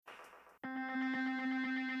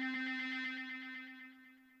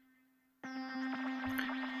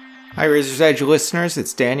Hi, Razor's Edge listeners,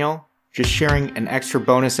 it's Daniel. Just sharing an extra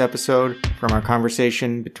bonus episode from our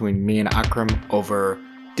conversation between me and Akram over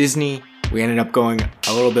Disney. We ended up going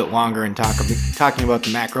a little bit longer and talking about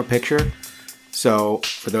the macro picture. So,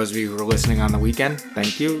 for those of you who are listening on the weekend,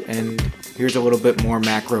 thank you. And here's a little bit more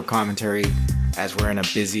macro commentary as we're in a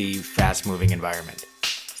busy, fast-moving environment.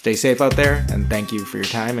 Stay safe out there, and thank you for your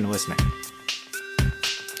time and listening.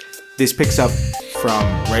 This picks up from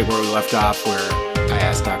right where we left off, where I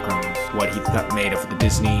asked Akram what he made of the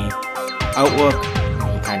Disney outlook.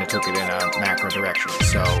 He kind of took it in a macro direction.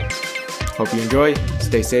 So, hope you enjoy.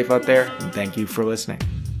 Stay safe out there, and thank you for listening.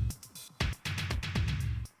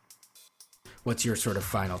 What's your sort of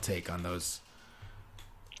final take on those?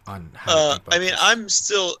 On how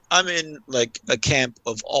I'm in like a camp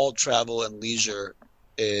of all travel and leisure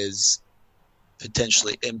is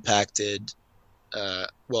potentially impacted.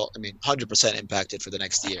 100% impacted for the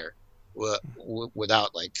next year.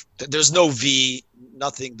 Without there's no V,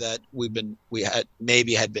 nothing that we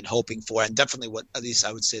had been hoping for, and definitely what at least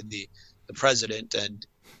I would say the president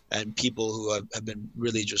and people who have been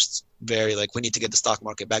really just very we need to get the stock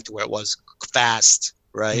market back to where it was fast,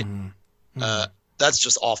 right? That's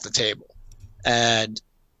just off the table, and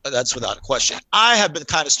that's without a question. I have been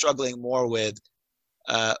kind of struggling more with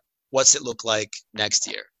what's it look like next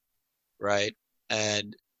year, right?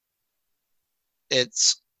 And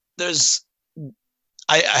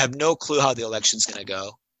I have no clue how the election's going to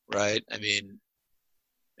go, right? I mean,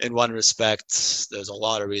 in one respect, there's a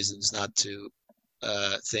lot of reasons not to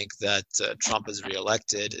think that Trump is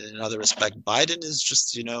reelected. In another respect, Biden is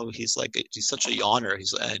just, he's such a yawner.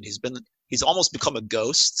 He's almost become a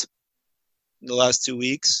ghost in the last 2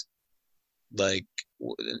 weeks,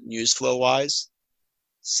 news flow wise.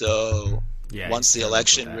 So once the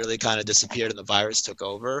election really kind of disappeared and the virus took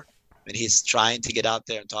over, and he's trying to get out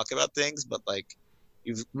there and talk about things, but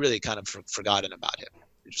you've really kind of forgotten about him.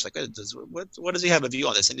 You're just what does he have a view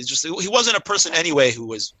on this? And he wasn't a person anyway who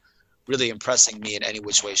was really impressing me in any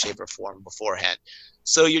which way, shape, or form beforehand.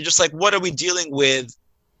 So you're just what are we dealing with?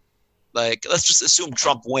 Let's just assume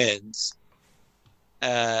Trump wins.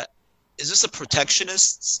 Is this a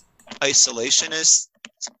protectionist, isolationist,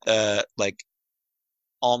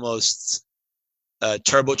 almost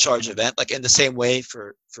turbocharged event, in the same way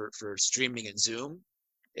for streaming and Zoom?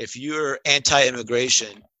 If you're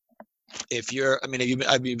anti-immigration,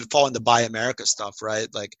 I've been following the Buy America stuff, right?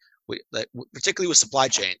 Particularly with supply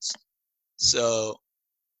chains. So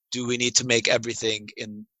do we need to make everything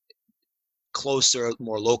in closer,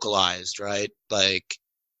 more localized, right?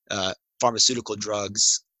 Pharmaceutical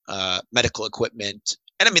drugs, medical equipment.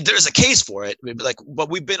 And there's a case for it. But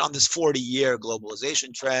we've been on this 40-year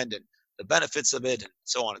globalization trend and the benefits of it and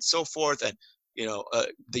so on and so forth. And,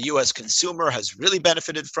 the U.S. consumer has really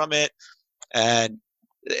benefited from it. And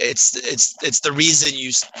it's the reason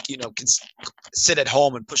you can sit at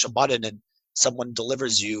home and push a button and someone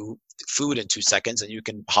delivers you food in 2 seconds and you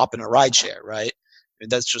can hop in a ride share, right?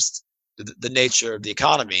 That's just the nature of the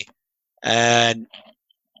economy. And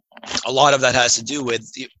a lot of that has to do with,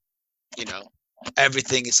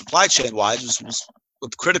 everything supply chain wise was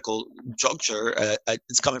with critical juncture.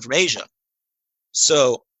 It's coming from Asia.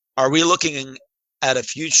 So are we looking at a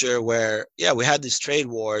future where, we had these trade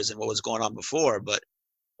wars and what was going on before, but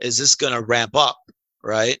is this going to ramp up,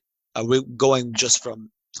 right? Are we going just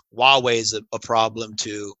from Huawei's a problem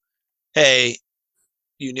to, hey,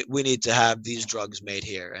 we need to have these drugs made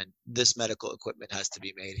here, and this medical equipment has to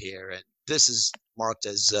be made here, and this is marked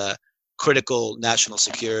as critical national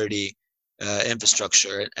security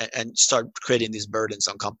infrastructure, and start creating these burdens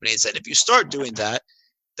on companies. And if you start doing that,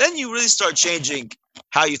 then you really start changing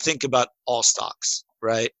how you think about all stocks,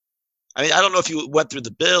 right? I don't know if you went through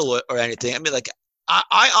the bill or anything.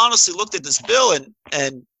 I honestly looked at this bill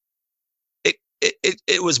and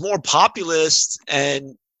it was more populist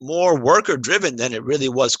and more worker driven than it really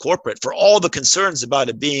was corporate. For all the concerns about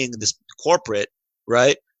it being this corporate,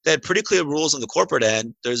 right? They had pretty clear rules on the corporate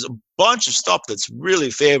end. There's a bunch of stuff that's really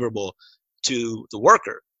favorable to the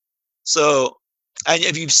worker. So, and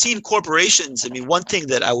if you've seen corporations, one thing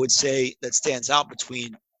that I would say that stands out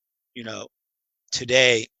between,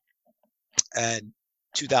 today and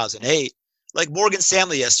 2008, Morgan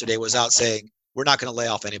Stanley yesterday was out saying, we're not going to lay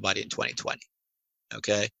off anybody in 2020.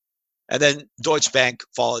 Okay. And then Deutsche Bank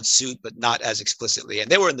followed suit, but not as explicitly. And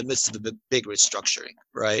they were in the midst of the big restructuring,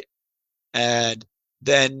 right? And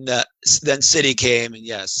then Citi came, and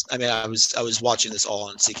yes, I was watching this all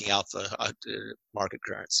on Seeking Alpha market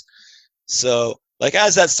currents. So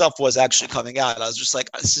as that stuff was actually coming out, I was just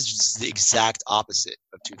this is just the exact opposite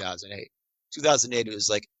of 2008. 2008, it was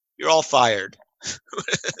you're all fired,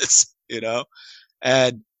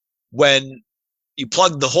 and when you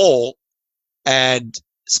plugged the hole and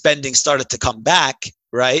spending started to come back,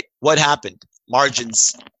 right? What happened?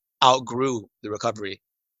 Margins outgrew the recovery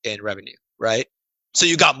in revenue, right? So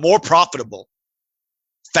you got more profitable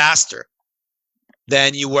faster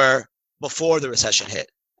than you were before the recession hit.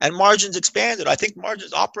 And margins expanded. I think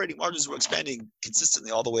operating margins were expanding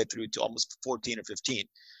consistently all the way through to almost 14 or 15.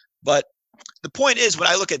 But the point is, when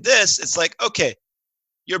I look at this, it's like, okay,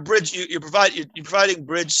 you're providing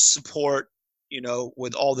bridge support,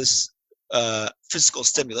 with all this fiscal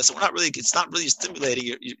stimulus. It's not really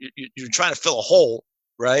stimulating. You're trying to fill a hole,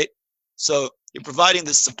 right? So you're providing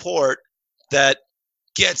this support that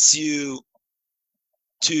gets you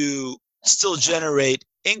to still generate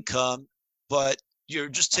income, but you're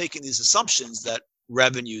just taking these assumptions that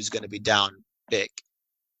revenue is going to be down big.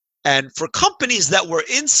 And for companies that were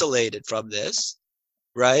insulated from this,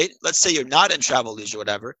 right? Let's say you're not in travel, leisure,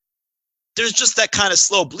 whatever. There's just that kind of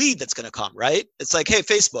slow bleed that's going to come, right? It's like, hey,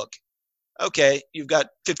 Facebook, okay, you've got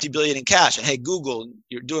 50 billion in cash, and hey, Google,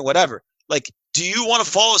 you're doing whatever. Like, do you want to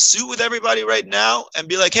follow suit with everybody right now and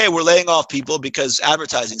be like, hey, we're laying off people because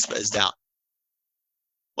advertising is down?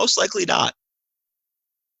 Most likely not,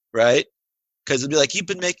 right? Because it'll be like, you've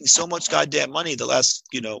been making so much goddamn money the last,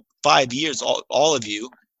 5 years, all of you.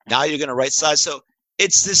 Now you're going to right size. So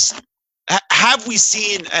it's this. Have we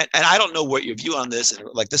seen? And I don't know what your view on this. And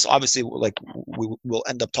like this, obviously, like we will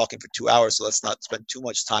end up talking for 2 hours. So let's not spend too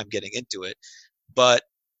much time getting into it. But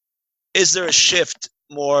is there a shift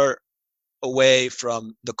more away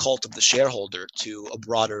from the cult of the shareholder to a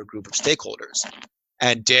broader group of stakeholders?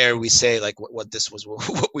 And dare we say, like what this was,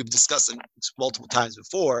 what we've discussed multiple times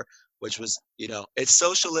before, which was, it's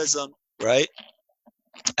socialism, right?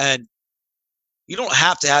 And you don't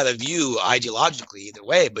have to have a view ideologically either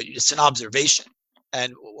way, but it's an observation.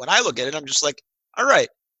 And when I look at it, I'm just like, all right,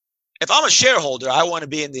 if I'm a shareholder, I want to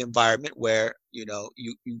be in the environment where,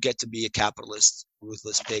 you get to be a capitalist,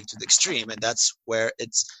 ruthless pig to the extreme. And that's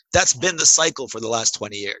been the cycle for the last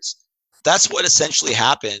 20 years. That's what essentially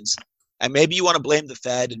happens. And maybe you want to blame the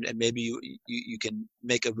Fed, and maybe you can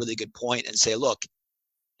make a really good point and say, look,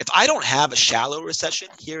 if I don't have a shallow recession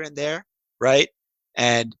here and there, right,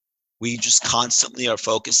 and we just constantly are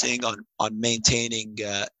focusing on maintaining,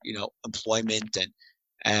 employment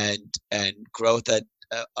and growth at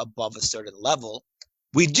above a certain level,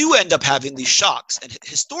 we do end up having these shocks. And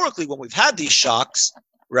historically, when we've had these shocks,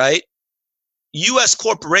 right, U.S.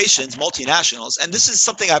 corporations, multinationals, and this is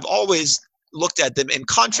something I've always looked at them in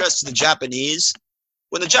contrast to the Japanese.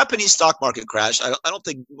 When the Japanese stock market crashed, I don't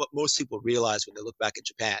think what most people realize when they look back at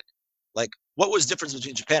Japan. Like, what was the difference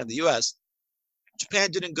between Japan and the U.S.?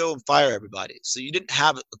 Japan didn't go and fire everybody. So you didn't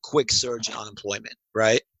have a quick surge in unemployment,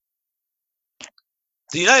 right?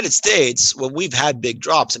 The United States, when we've had big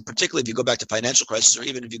drops, and particularly if you go back to financial crisis, or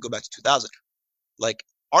even if you go back to 2000, like,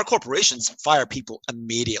 our corporations fire people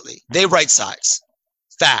immediately. They right size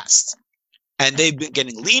fast. And they've been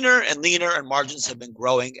getting leaner and leaner, and margins have been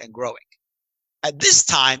growing and growing. At this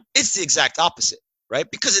time, it's the exact opposite, right?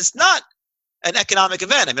 Because it's not an economic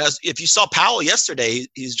event. I mean, if you saw Powell yesterday,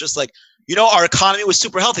 he's just like, our economy was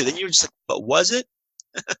super healthy. Then you're just like, but was it?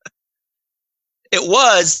 It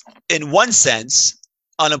was, in one sense.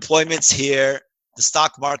 Unemployment's here. The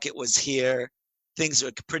stock market was here. Things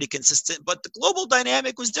were pretty consistent, but the global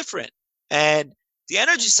dynamic was different. And the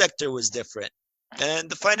energy sector was different. And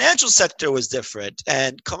the financial sector was different.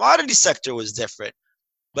 And commodity sector was different.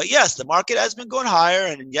 But yes, the market has been going higher.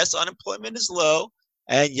 And yes, unemployment is low.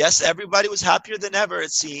 And yes, everybody was happier than ever,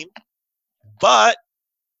 it seemed. But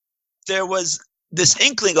there was this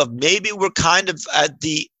inkling of maybe we're kind of at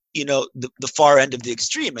the far end of the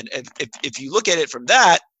extreme. And if you look at it from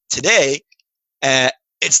that today,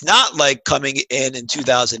 it's not like coming in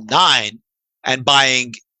 2009 and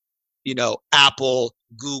buying, Apple,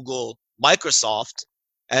 Google, Microsoft,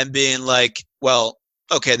 and being like, well,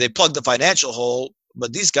 okay, they plugged the financial hole,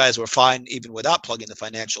 but these guys were fine even without plugging the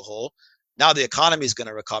financial hole. Now the economy is going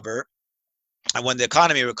to recover. And when the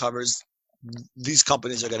economy recovers, these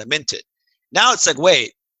companies are going to mint it. Now it's like,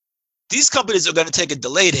 wait, these companies are going to take a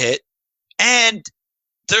delayed hit, and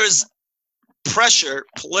there's pressure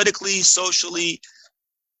politically, socially,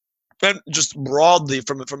 and just broadly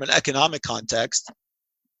from an economic context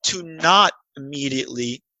to not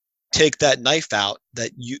immediately take that knife out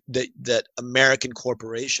that American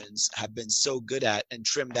corporations have been so good at and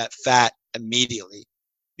trim that fat immediately,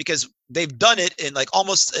 because they've done it in like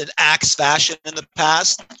almost an axe fashion in the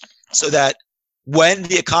past, so that when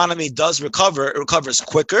the economy does recover, it recovers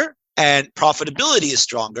quicker and profitability is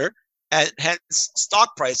stronger, and hence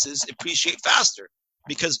stock prices appreciate faster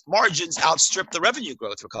because margins outstrip the revenue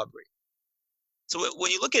growth recovery. So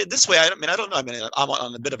when you look at it this way, I don't know. I mean, I'm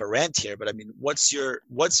on a bit of a rant here, but I mean, what's your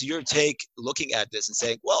take looking at this and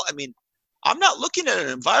saying, well, I mean, I'm not looking at an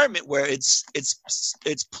environment where it's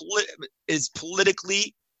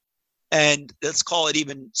politically and let's call it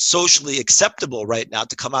even socially acceptable right now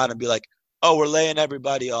to come out and be like, oh, we're laying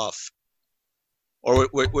everybody off, or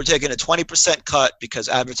we're taking a 20% cut because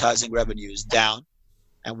advertising revenue is down,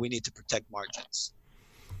 and we need to protect margins.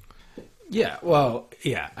 Yeah, well,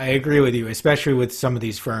 yeah, I agree with you, especially with some of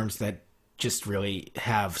these firms that just really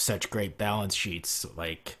have such great balance sheets.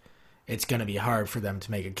 Like, it's going to be hard for them to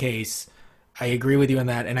make a case. I agree with you on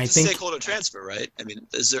that, and I think stakeholder transfer, right? I mean,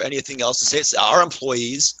 is there anything else to say? It's our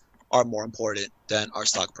employees are more important than our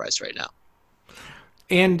stock price right now.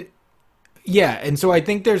 And yeah, and so I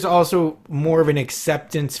think there's also more of an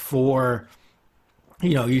acceptance for,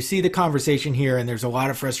 you see the conversation here, and there's a lot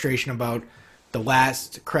of frustration about the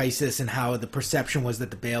last crisis and how the perception was that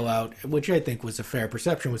the bailout, which I think was a fair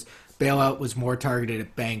perception, was bailout was more targeted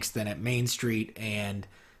at banks than at Main Street, and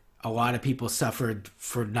a lot of people suffered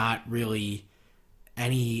for not really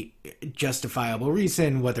any justifiable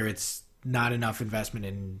reason, whether it's not enough investment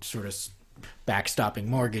in sort of backstopping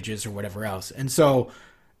mortgages or whatever else. And so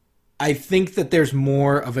I think that there's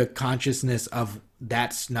more of a consciousness of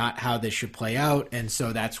that's not how this should play out. And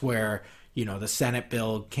so that's where, the Senate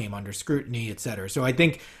bill came under scrutiny, et cetera. So I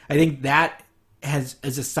think that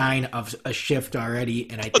is a sign of a shift already.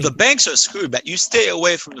 And I think the banks are screwed, but you stay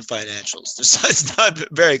away from the financials. It's not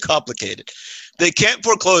very complicated. They can't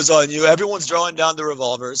foreclose on you. Everyone's drawing down the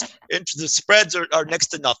revolvers. The spreads are next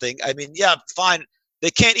to nothing. I mean, yeah, fine.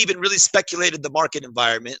 They can't even really speculate in the market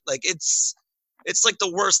environment. Like it's like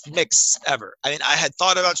the worst mix ever. I mean, I had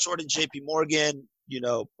thought about shorting JP Morgan,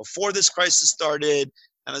 before this crisis started.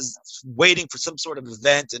 I was waiting for some sort of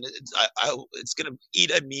event, and it's going to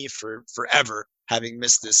eat at me for forever having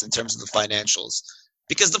missed this in terms of the financials,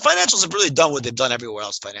 because the financials have really done what they've done everywhere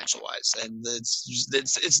else financial wise, and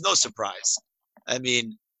it's no surprise. I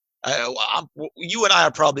mean, you and I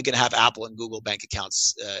are probably going to have Apple and Google bank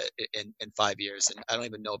accounts in 5 years, and I don't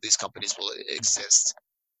even know if these companies will exist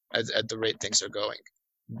at the rate things are going.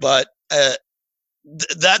 But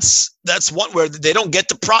that's one where they don't get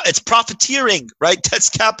it's profiteering, right?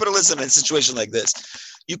 That's capitalism in a situation like this.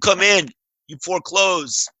 You come in, you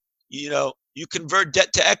foreclose, you convert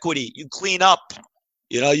debt to equity, you clean up,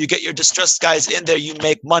 you get your distressed guys in there, you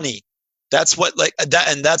make money. That's what that,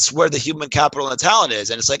 and that's where the human capital and the talent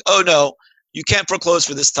is. And it's like, oh no, you can't foreclose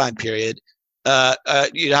for this time period.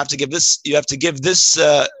 You have to give this.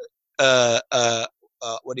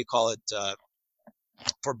 What do you call it?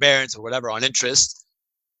 Forbearance or whatever on interest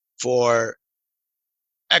for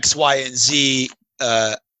X, Y, and Z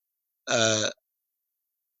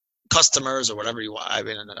customers or whatever you want. I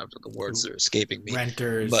mean, the words are escaping me.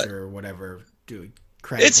 Renters or whatever.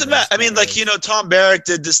 It's I mean, Tom Barrack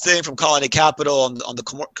did this thing from Colony Capital on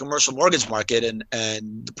the commercial mortgage market and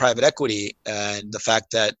the private equity, and the fact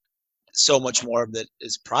that so much more of it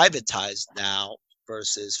is privatized now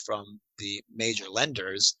versus from the major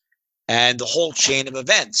lenders, and the whole chain of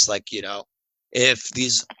events. Like, if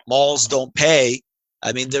these malls don't pay,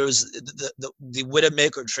 I mean, there was the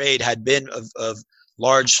Widowmaker trade had been of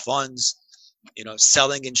large funds,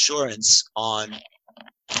 selling insurance on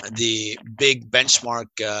the big benchmark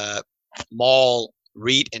mall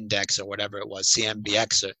REIT index or whatever it was,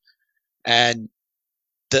 CMBX, and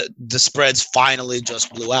the spreads finally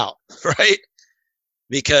just blew out, right?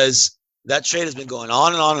 Because that trade has been going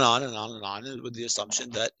on and on and on and on and on, with the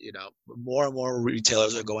assumption that more and more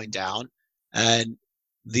retailers are going down, and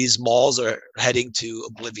these malls are heading to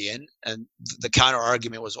oblivion. And the counter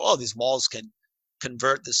argument was, oh, these malls can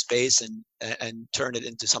convert the space and turn it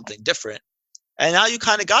into something different. And now you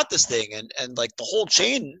kind of got this thing, and like the whole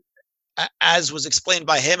chain, as was explained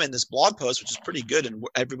by him in this blog post, which is pretty good and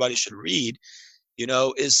everybody should read,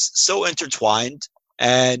 is so intertwined,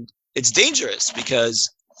 and it's dangerous because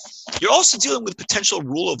you're also dealing with potential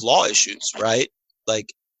rule of law issues, right?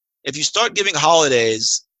 Like, if you start giving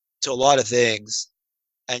holidays to a lot of things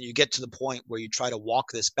and you get to the point where you try to walk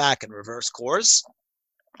this back and reverse course,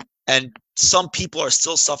 and some people are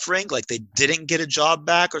still suffering, like they didn't get a job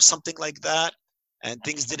back or something like that, and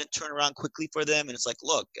things didn't turn around quickly for them, and it's like,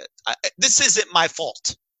 look, this isn't my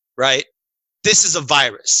fault, right? This is a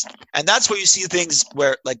virus. And that's where you see things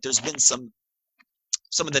where, like, there's been some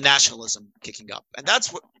of the nationalism kicking up, and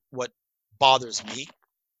that's what bothers me.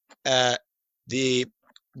 The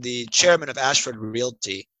chairman of Ashford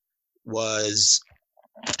Realty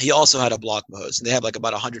he also had a blog post, and they have like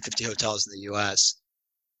about 150 hotels in the U.S.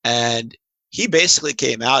 And he basically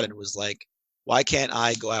came out and was like, why can't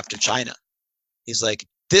I go after China? He's like,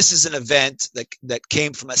 this is an event that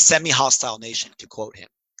came from a semi-hostile nation, to quote him,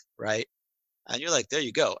 right? And you're like, there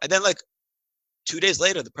you go. And then like 2 days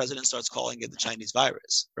later, the president starts calling it the Chinese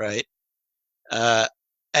virus, right?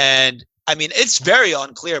 And I mean, it's very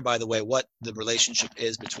unclear, by the way, what the relationship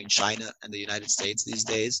is between China and the United States these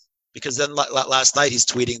days. Because then last night he's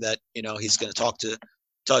tweeting that, you know, he's going to talk to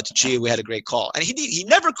Xi. We had a great call, and he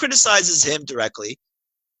never criticizes him directly,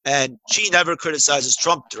 and Xi never criticizes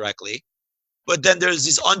Trump directly. But then there's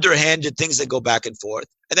these underhanded things that go back and forth,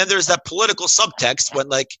 and then there's that political subtext when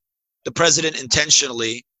like the president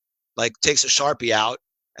intentionally like takes a Sharpie out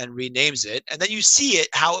and renames it, and then you see it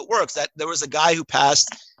how it works. That there was a guy who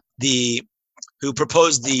proposed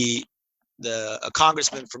a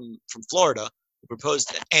congressman from Florida who proposed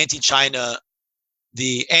the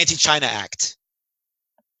anti-China Act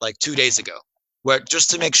like 2 days ago, where just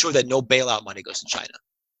to make sure that no bailout money goes to China,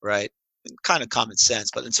 right? And kind of common sense,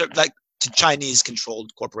 but in certain, like to Chinese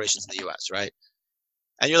controlled corporations in the US, right?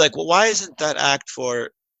 And you're like, well, why isn't that act for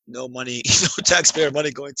no money, no taxpayer money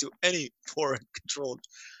going to any foreign controlled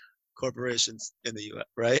corporations in the US,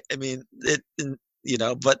 right? I mean,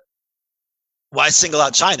 but why single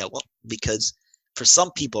out China? Well, because for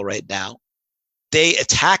some people right now, they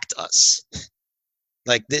attacked us.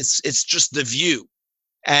 Like this, it's just the view.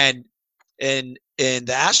 And in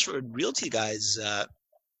the Ashford Realty guy's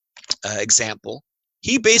example,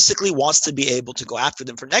 he basically wants to be able to go after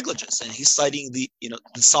them for negligence, and he's citing the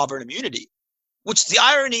sovereign immunity. Which the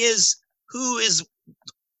irony is, who is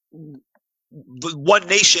the one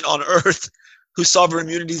nation on earth whose sovereign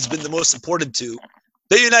immunity has been the most important to?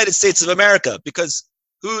 The United States of America, because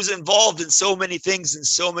who's involved in so many things in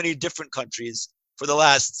so many different countries for the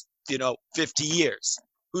last 50 years.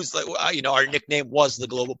 Who's like, our nickname was the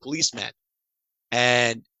global policeman.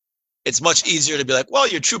 And it's much easier to be like, well,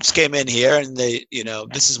 your troops came in here and they,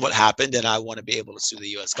 this is what happened, and I want to be able to sue the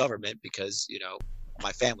US government because,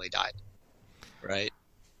 my family died. Right?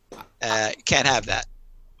 You can't have that.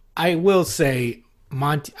 I will say,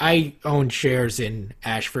 I owned shares in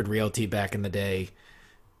Ashford Realty back in the day.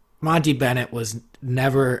 Monty Bennett was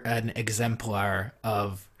never an exemplar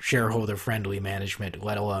of shareholder-friendly management,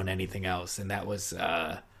 let alone anything else, and that was.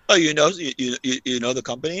 You know the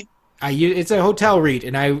company? It's a hotel REIT,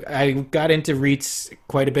 and I got into REITs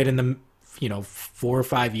quite a bit in the 4 or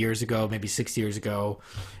 5 years ago, maybe 6 years ago,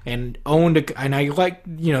 and and I liked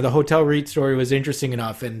the hotel REIT story was interesting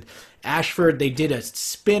enough. And Ashford, they did a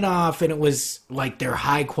spin-off, and it was like their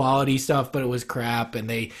high quality stuff, but it was crap. And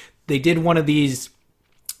they did one of these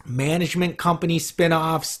management company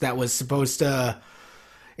spin-offs that was supposed to.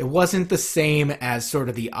 It wasn't the same as sort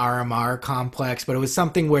of the RMR complex, but it was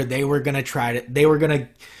something where they were going to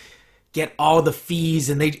get all the fees,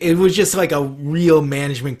 and it was just like a real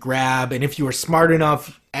management grab. And if you were smart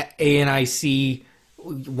enough, ANIC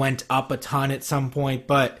went up a ton at some point,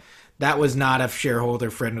 but that was not a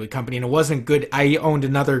shareholder-friendly company, and it wasn't good. I owned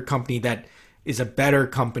another company that is a better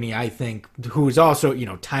company, I think, who is also,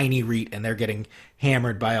 tiny REIT, and they're getting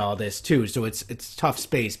hammered by all this too. So it's tough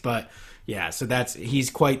space, but yeah, so it's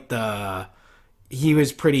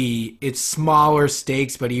smaller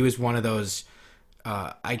stakes, but he was one of those,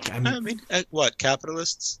 what,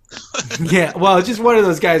 capitalists? Yeah, well, it's just one of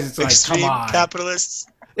those guys. It's like, extreme come on, capitalists.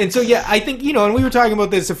 And so, yeah, I think, and we were talking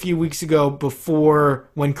about this a few weeks ago before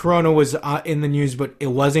when Corona was in the news, but it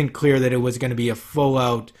wasn't clear that it was going to be a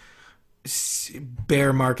full-out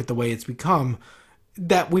bear market the way it's become,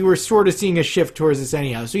 that we were sort of seeing a shift towards this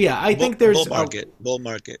anyhow. So, yeah, I think there's... Bull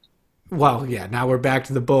market. Well, yeah, now we're back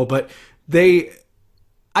to the bull, but I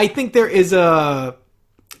think there is a...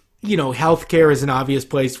 healthcare is an obvious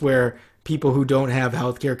place where people who don't have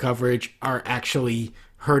healthcare coverage are actually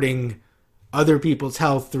hurting other people's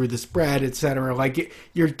health through the spread, etc. Like,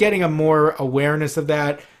 you're getting a more awareness of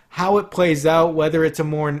that. How it plays out, whether it's a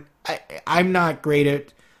more... I'm not great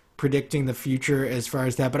at predicting the future as far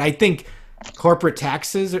as that, but I think corporate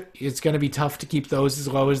taxes, it's going to be tough to keep those as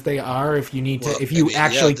low as they are if you need to,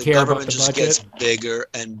 actually care about the budget. The government just gets bigger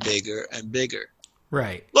and bigger and bigger.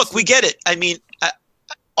 Right. Look, we get it. I mean,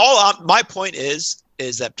 my point is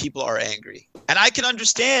that people are angry, and I can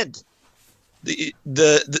understand the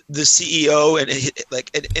CEO and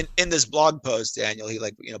in this blog post, Daniel, he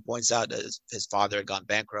points out that his father had gone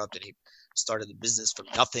bankrupt, and he started the business from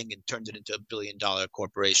nothing and turned it into $1 billion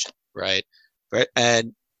corporation, right?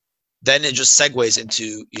 And then it just segues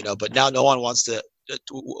into but now no one wants to.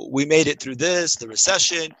 We made it through this, the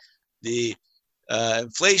recession, the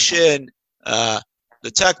inflation,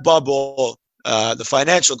 the tech bubble, the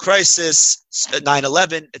financial crisis,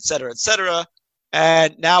 9/11, et cetera,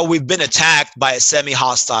 and now we've been attacked by a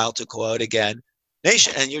semi-hostile, to quote again,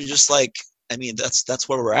 nation. And you're just like, I mean, that's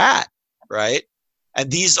where we're at, right?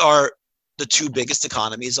 And these are the two biggest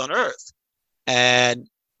economies on earth. And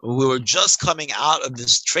we were just coming out of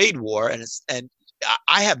this trade war, and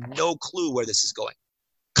I have no clue where this is going.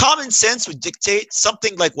 Common sense would dictate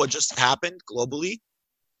something like what just happened globally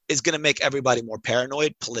is going to make everybody more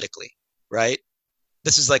paranoid politically, right?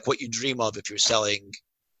 This is like what you dream of if you're selling,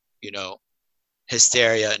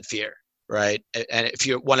 hysteria and fear, right? And if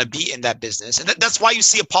you want to be in that business, and that's why you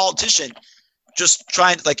see a politician just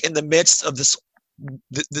trying, like, in the midst of this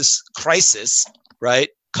crisis, right,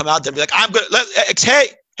 come out there and be like,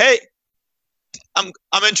 hey,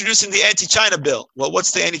 I'm introducing the anti-China bill. Well,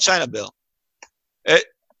 what's the anti-China bill?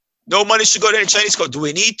 No money should go to any Chinese court. Do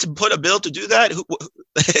we need to put a bill to do that?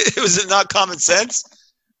 Was it not common sense,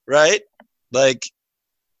 right? Like,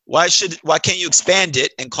 why can't you expand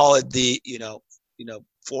it and call it the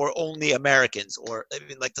for only Americans? Or, I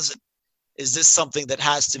mean, like, is this something that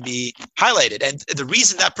has to be highlighted? And the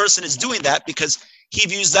reason that person is doing that, because he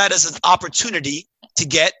views that as an opportunity to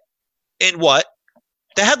get in the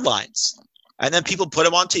headlines. And then people put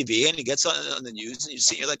him on TV and he gets on the news,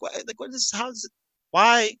 and you're like, what is this?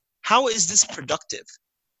 How is this productive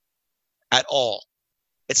at all?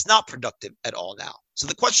 It's not productive at all now. So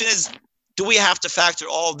the question is, do we have to factor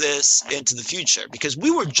all this into the future? Because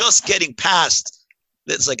we were just getting past,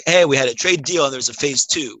 it's like, hey, we had a trade deal and there's a phase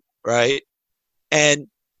 2, right? And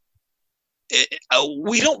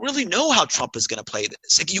we don't really know how Trump is going to play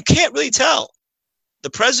this. Like, you can't really tell. The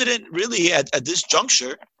president really at this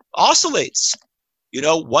juncture oscillates.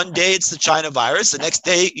 One day it's the China virus. The next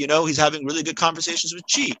day, he's having really good conversations with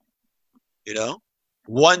Xi.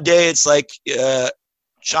 One day it's like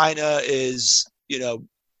China is,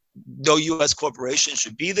 no U.S. corporation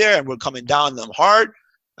should be there, and we're coming down on them hard.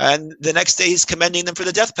 And the next day he's commending them for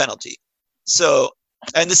the death penalty. So,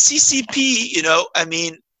 and the CCP, I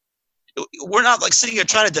mean, we're not like sitting here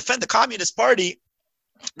trying to defend the Communist Party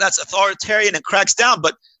that's authoritarian and cracks down,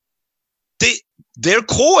 but they're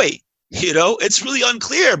coy. It's really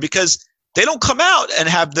unclear because they don't come out and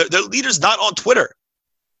have their leaders not on Twitter.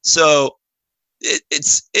 So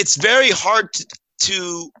it's very hard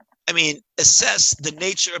to assess the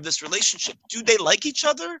nature of this relationship. Do they like each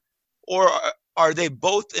other, or are they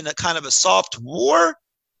both in a kind of a soft war?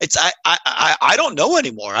 I don't know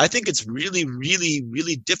anymore. I think it's really, really,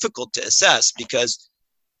 really difficult to assess, because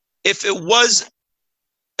if it was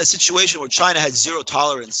a situation where China had zero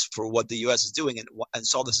tolerance for what the U.S. is doing and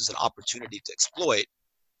saw this as an opportunity to exploit,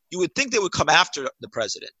 you would think they would come after the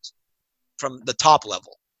president from the top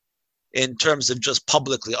level in terms of just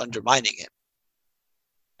publicly undermining him.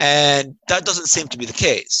 And that doesn't seem to be the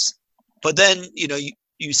case. But then,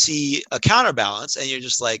 you see a counterbalance, and you're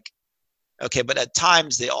just like, okay, but at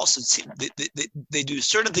times they also they do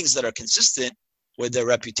certain things that are consistent with their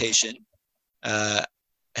reputation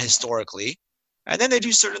historically. And then they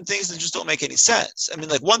do certain things that just don't make any sense. I mean,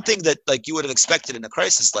 like, one thing that, like, you would have expected in a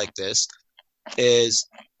crisis like this is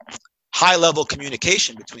high-level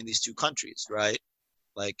communication between these two countries, right?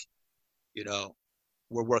 Like,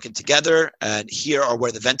 we're working together, and here are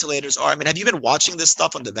where the ventilators are. I mean, have you been watching this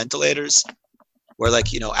stuff on the ventilators, where, like,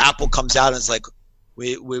 Apple comes out and is like,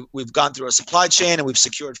 we've gone through our supply chain and we've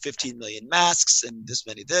secured 15 million masks and this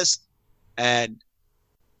many this, and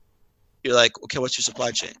you're like, okay, what's your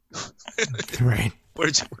supply chain? Right.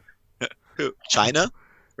 China,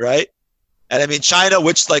 right? And I mean, China,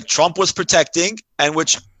 which, like, Trump was protecting, and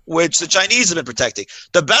which the Chinese have been protecting.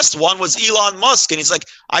 The best one was Elon Musk, and he's like,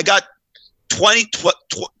 I got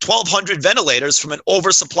 1,200 ventilators from an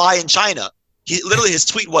oversupply in China. His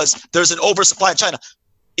tweet was, there's an oversupply in China.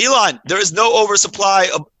 Elon, there is no oversupply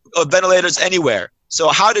of ventilators anywhere. So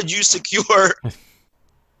how did you secure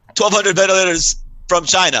 1,200 ventilators from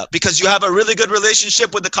China? Because you have a really good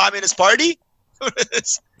relationship with the Communist Party?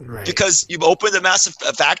 Right. Because you've opened a massive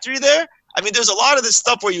factory there? I mean, there's a lot of this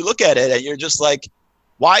stuff where you look at it and you're just like,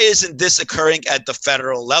 why isn't this occurring at the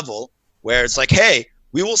federal level, where it's like, hey,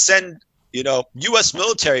 we will send, U.S.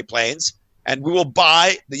 military planes, and we will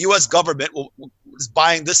buy, the U.S. government is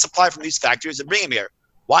buying this supply from these factories and bring them here.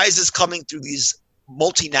 Why is this coming through these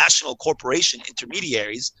multinational corporation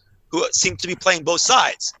intermediaries who seem to be playing both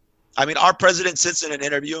sides? I mean, our president sits in an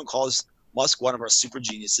interview and calls Musk one of our super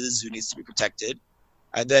geniuses who needs to be protected.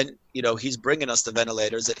 And then, he's bringing us the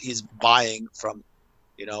ventilators that he's buying from,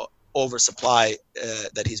 oversupply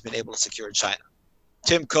that he's been able to secure in China.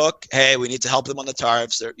 Tim Cook, hey, we need to help them on the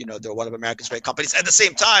tariffs. They're one of America's great companies. At the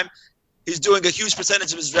same time, he's doing a huge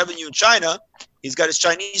percentage of his revenue in China. He's got his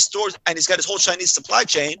Chinese stores, and he's got his whole Chinese supply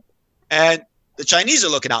chain, and the Chinese are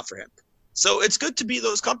looking out for him. So it's good to be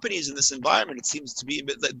those companies in this environment. It seems to be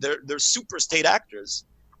they're super state actors,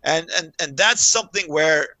 And that's something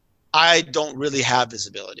where I don't really have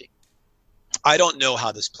visibility. I don't know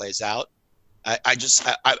how this plays out.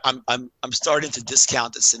 I'm starting to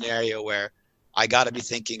discount the scenario where I got to be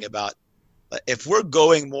thinking about, if we're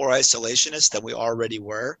going more isolationist than we already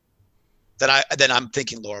were, then I'm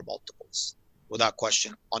thinking lower multiples without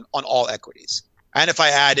question on all equities. And if I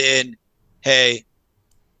add in, hey,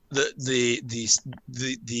 we're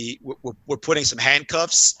putting some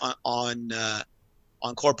handcuffs on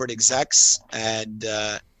corporate execs and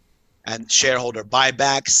shareholder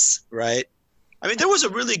buybacks, right? I mean, there was a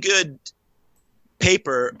really good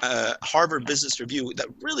paper, Harvard Business Review, that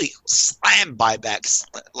really slammed buybacks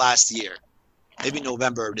last year, maybe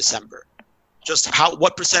November or December. Just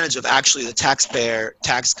what percentage of actually the taxpayer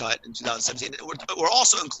tax cut in 2017. We're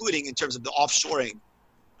also including, in terms of the offshoring,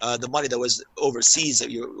 the money that was overseas that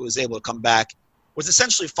was able to come back, was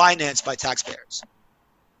essentially financed by taxpayers.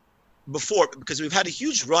 Before, because we've had a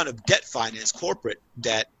huge run of debt finance, corporate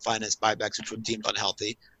debt finance buybacks, which were deemed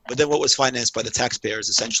unhealthy. But then what was financed by the taxpayers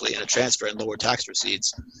essentially in a transfer and lower tax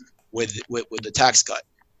receipts with the tax cut.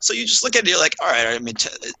 So you just look at it, you're like, all right, I mean,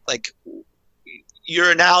 like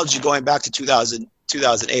your analogy going back to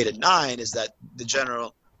 2008 and 9 is that the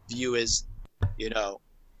general view is, you know,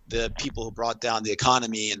 the people who brought down the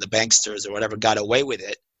economy and the banksters or whatever got away with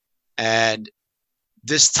it. And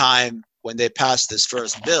this time when they passed this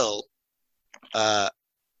first bill,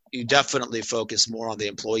 you definitely focus more on the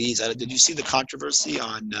employees. Did you see the controversy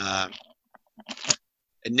on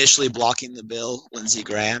initially blocking the bill, Lindsey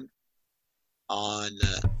Graham, on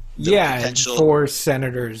potential... for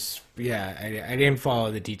senators? Yeah, I didn't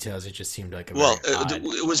follow the details. It just seemed like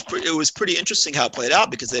it was pretty interesting how it played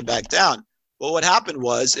out because they backed down. Well, what happened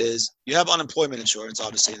is you have unemployment insurance,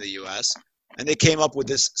 obviously, in the U.S., and they came up with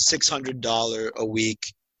this $600 a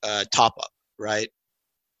week top up, right?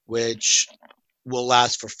 Which will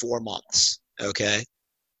last for 4 months, okay?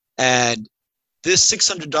 And this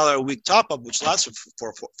 $600 a week top up, which lasts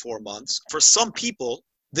for 4 months, for some people,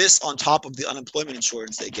 this on top of the unemployment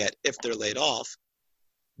insurance they get if they're laid off,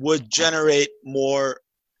 would generate more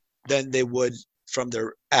than they would from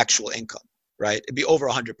their actual income, right? It'd be over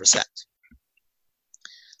 100%.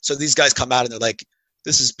 So these guys come out and they're like,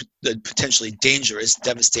 this is the potentially dangerous,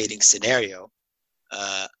 devastating scenario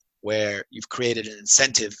where you've created an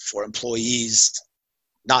incentive for employees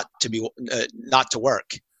not to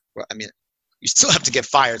work. I mean, you still have to get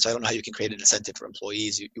fired, so I don't know how you can create an incentive for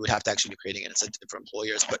employees. You would have to actually be creating an incentive for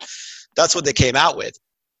employers, but that's what they came out with.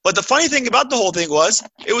 But the funny thing about the whole thing was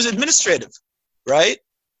it was administrative, right?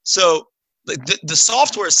 So the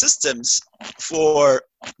software systems for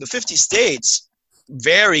the 50 states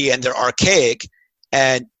vary and they're archaic,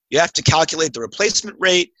 and you have to calculate the replacement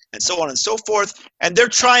rate and so on and so forth. And they're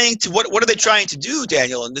trying to, what are they trying to do,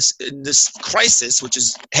 Daniel, in this crisis, which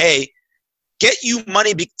is, hey, get you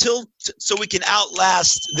money so we can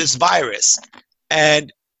outlast this virus.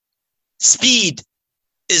 And speed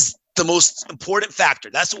is the most important factor.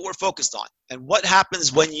 That's what we're focused on. And what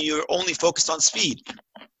happens when you're only focused on speed?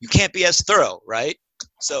 You can't be as thorough, right?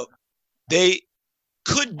 So they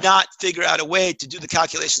could not figure out a way to do the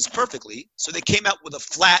calculations perfectly. So they came out with a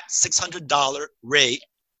flat $600 rate,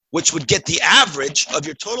 which would get the average of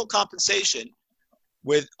your total compensation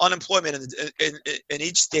with unemployment in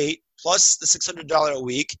each state, plus the $600 a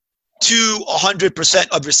week, to 100%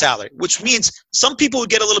 of your salary, which means some people would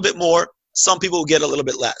get a little bit more, some people would get a little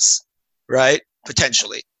bit less, right?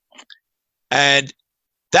 Potentially. And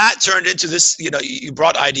that turned into this, you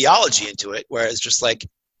brought ideology into it, where it's just like,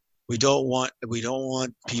 we don't want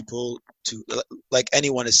people to, like,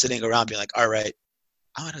 anyone is sitting around being like, all right,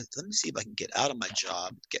 let me see if I can get out of my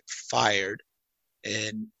job, get fired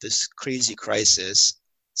in this crazy crisis,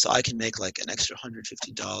 so I can make like an extra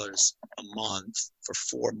 $150 a month for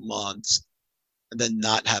 4 months, and then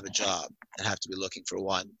not have a job and have to be looking for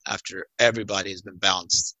one after everybody has been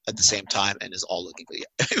bounced at the same time and is all looking for you.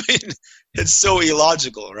 I mean, it's so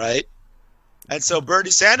illogical, right? And so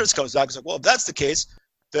Bernie Sanders comes back and says, well, if that's the case,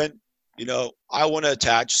 then, I want to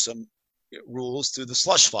attach some rules to the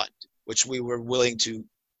slush fund, which we were willing to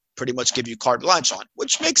pretty much give you carte blanche on,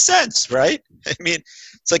 which makes sense, right? I mean,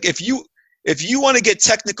 it's like, if you want to get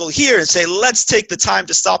technical here and say, let's take the time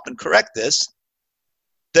to stop and correct this,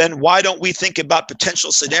 then why don't we think about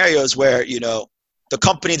potential scenarios where, the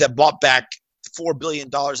company that bought back $4 billion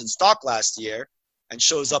in stock last year and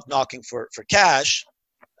shows up knocking for cash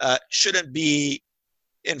shouldn't be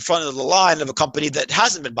in front of the line of a company that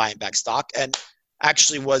hasn't been buying back stock and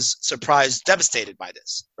actually was surprised, devastated by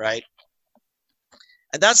this, right?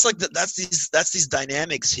 And that's like that's these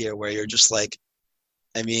dynamics here where you're just like,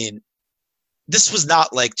 I mean, this was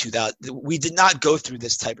not like 2000. We did not go through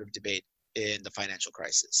this type of debate in the financial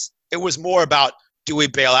crisis. It was more about, do we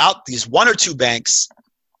bail out these one or two banks,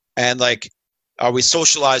 and like, are we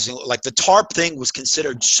socializing? Like the TARP thing was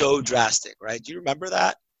considered so drastic, right? Do you remember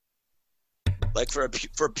that? Like for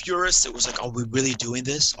purists, it was like, are we really doing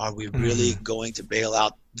this? Are we really going to bail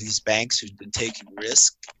out these banks who've been taking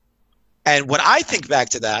risk? And when I think back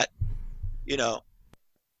to that, you know,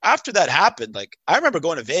 after that happened, like I remember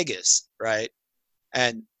going to Vegas, right?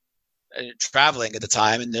 And traveling at the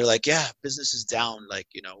time, and they're like, yeah, business is down like,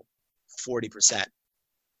 40%.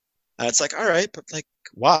 And it's like, all right, but like,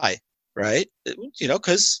 why? Right?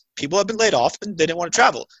 Because people have been laid off and they didn't want to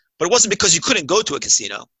travel. But it wasn't because you couldn't go to a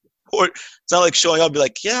casino. Or it's not like showing up and be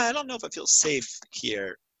like, yeah, I don't know if I feel safe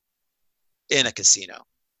here in a casino,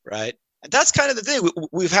 right? And that's kind of the thing.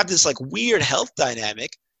 We've had this like weird health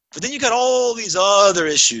dynamic, but then you got all these other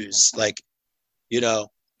issues like,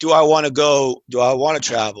 do I want to go? Do I want to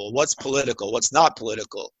travel? What's political? What's not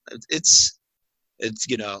political? It's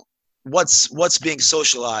what's being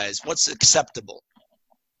socialized? What's acceptable?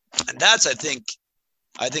 And that's, I think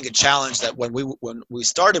a challenge that when we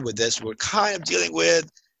started with this, we're kind of dealing with.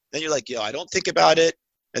 Then you're like, I don't think about it.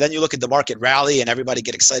 And then you look at the market rally and everybody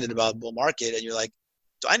get excited about bull market, and you're like,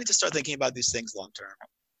 do I need to start thinking about these things long term?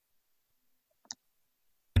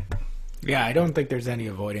 Yeah, I don't think there's any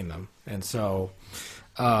avoiding them, and so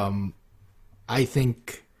I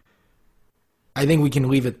think we can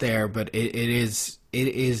leave it there. But it is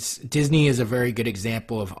Disney is a very good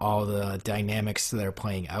example of all the dynamics that are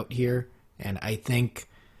playing out here, and I think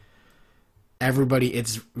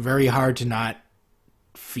it's very hard to not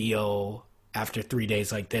feel after 3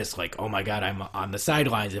 days like this, like, oh my God, I'm on the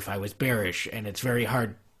sidelines if I was bearish. And it's very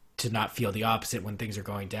hard to not feel the opposite when things are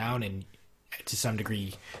going down. And to some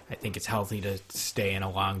degree, I think it's healthy to stay in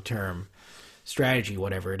a long-term strategy,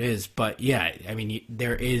 whatever it is. But yeah, I mean,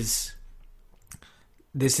 this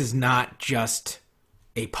is not just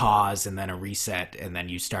a pause and then a reset and then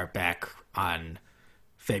you start back on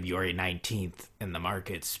February 19th in the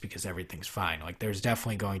markets because everything's fine. Like, there's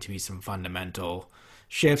definitely going to be some fundamental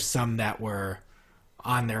shifts, some that were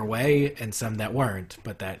on their way and some that weren't,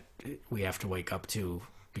 but that we have to wake up to.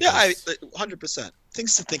 Yeah, 100%.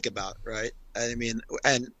 Things to think about, right? I mean,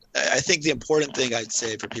 and I think the important thing I'd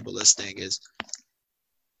say for people listening is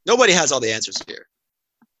nobody has all the answers here.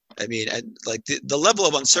 I mean, and like the level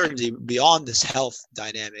of uncertainty beyond this health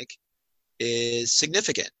dynamic is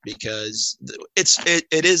significant because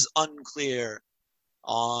it is unclear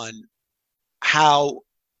on how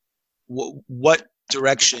what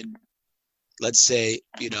direction, let's say,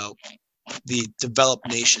 the developed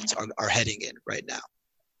nations are heading in right now.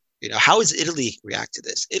 How does Italy react to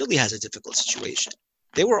this? Italy has a difficult situation.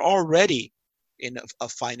 They were already in a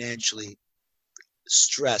financially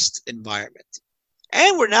stressed environment.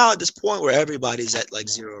 And we're now at this point where everybody's at like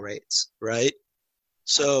zero rates, right?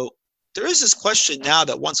 So there is this question now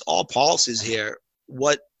that once all policies here,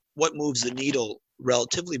 what moves the needle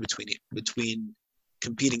relatively between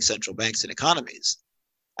competing central banks and economies,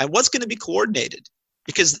 and what's going to be coordinated?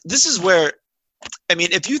 Because this is where, I mean,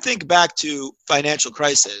 if you think back to financial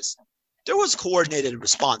crisis, there was coordinated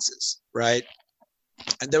responses, right?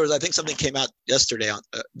 And there was, I think, something came out yesterday on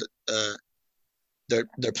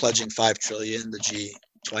they're pledging 5 trillion, the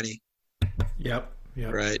G20. Yep.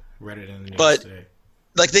 Right. Read it in the news today.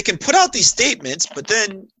 Like, they can put out these statements, but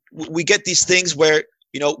then we get these things where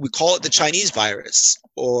we call it the Chinese virus,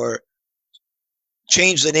 or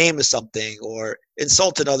change the name of something, or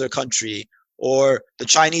insult another country, or the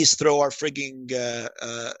Chinese throw our frigging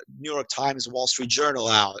New York Times, Wall Street Journal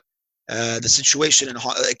out. The situation in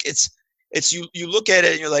like it's you look at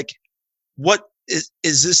it and you're like, what is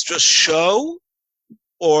this just show,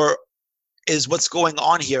 or is what's going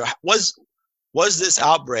on here? Was this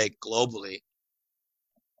outbreak globally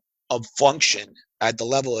of function at the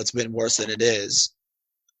level it's been worse than it is,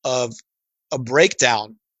 of a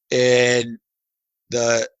breakdown in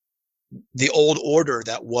the old order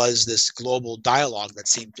that was this global dialogue that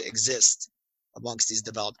seemed to exist amongst these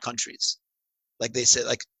developed countries? Like they said,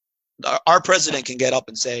 like our president can get up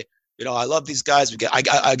and say, I love these guys.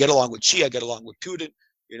 I get along with Xi. I get along with Putin.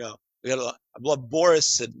 I love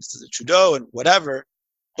Boris and Trudeau and whatever.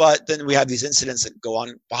 But then we have these incidents that go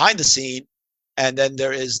on behind the scene, and then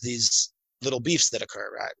there is these little beefs that occur,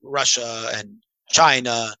 right? Russia and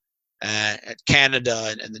China and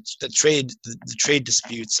Canada and the trade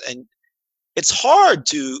disputes, and it's hard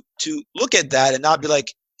to look at that and not be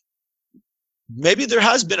like, maybe there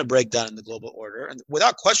has been a breakdown in the global order, and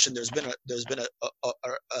without question, there's been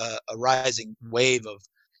a rising wave of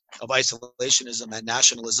isolationism and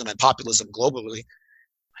nationalism and populism globally,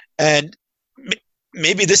 and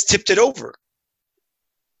maybe this tipped it over.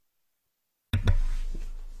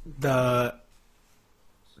 The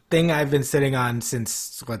thing I've been sitting on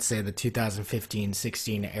since, let's say, the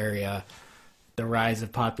 2015-16 area, the rise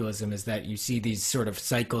of populism, is that you see these sort of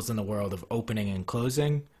cycles in the world of opening and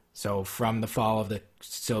closing. So from the fall of the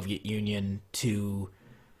Soviet Union to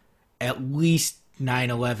at least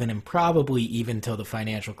 9/11, and probably even till the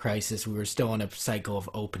financial crisis, we were still in a cycle of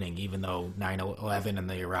opening, even though 9/11 and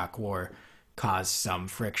the Iraq War caused some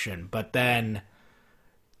friction. But then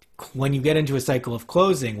when you get into a cycle of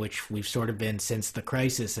closing, which we've sort of been since the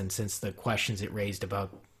crisis and since the questions it raised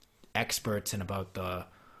about experts and about the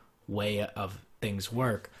way of things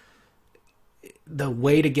work, the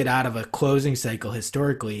way to get out of a closing cycle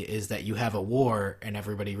historically is that you have a war, and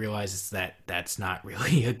everybody realizes that that's not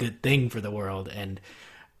really a good thing for the world. And,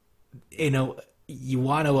 you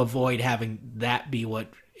want to avoid having that be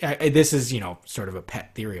what, this is, sort of a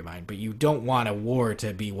pet theory of mine, but you don't want a war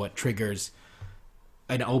to be what triggers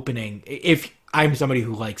an opening. If I'm somebody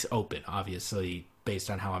who likes open, obviously,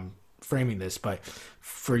 based on how I'm framing this, but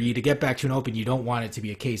for you to get back to an open, you don't want it to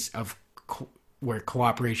be a case of where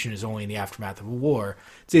cooperation is only in the aftermath of a war.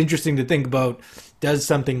 It's interesting to think about, does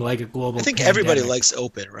something like a global I think pandemic, everybody likes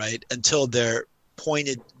open, right? Until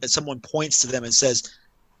someone points to them and says,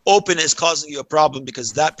 open is causing you a problem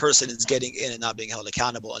because that person is getting in and not being held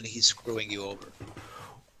accountable, and he's screwing you over.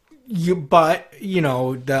 But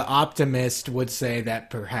the optimist would say that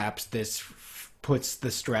perhaps this puts the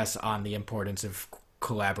stress on the importance of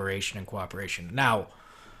collaboration and cooperation. Now,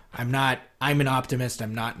 I'm an optimist.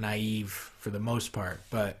 I'm not naive for the most part,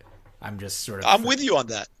 but I'm just sort of. I'm with you on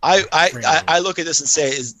that. I look at this and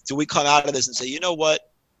say, do we come out of this and say, you know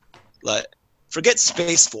what? Like, forget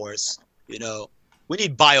Space Force. We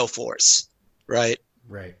need Bioforce, right?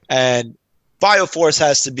 Right. And Bioforce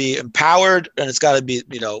has to be empowered, and it's got to be,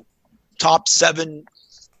 top 7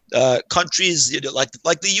 countries, like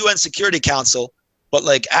the UN Security Council, but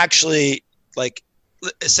actually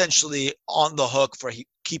essentially on the hook for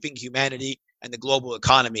keeping humanity and the global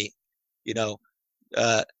economy,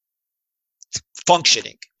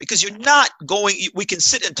 functioning. Because we can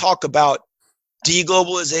sit and talk about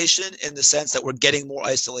deglobalization in the sense that we're getting more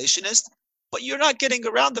isolationist, but you're not getting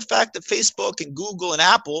around the fact that Facebook and Google and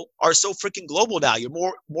Apple are so freaking global now. You're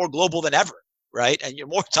more global than ever, right? And you're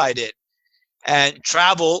more tied in. And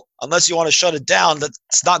travel, unless you want to shut it down,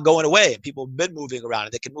 that's not going away. People have been moving around,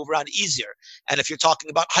 and they can move around easier. And if you're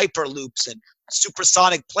talking about hyperloops and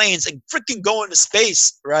supersonic planes and freaking going to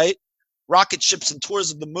space, right? Rocket ships and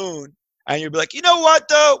tours of the moon, and you'll be like, you know what,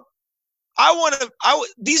 though?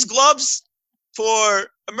 These gloves for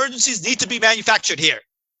emergencies need to be manufactured here.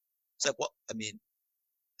 It's like, well, I mean,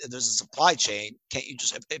 there's a supply chain. Can't you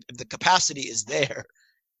just, if the capacity is there,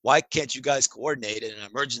 why can't you guys coordinate in an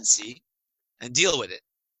emergency and deal with it,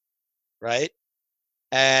 right?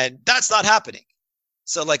 And that's not happening.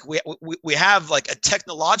 So we have a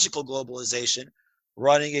technological globalization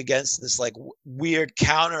running against this weird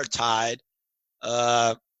counter tide,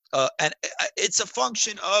 and it's a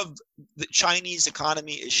function of the Chinese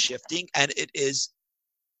economy is shifting, and it is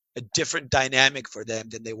a different dynamic for them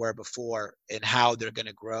than they were before in how they're going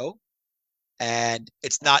to grow. And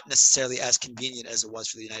it's not necessarily as convenient as it was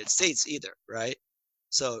for the United States either, right?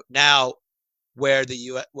 So now where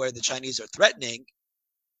the Chinese are threatening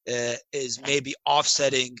is maybe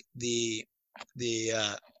offsetting the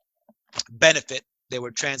benefit they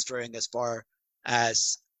were transferring as far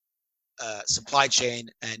as supply chain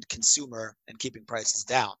and consumer and keeping prices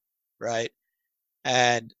down, right?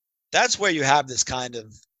 And that's where you have this kind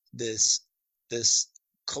of these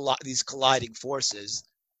colliding forces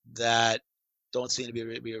that don't seem to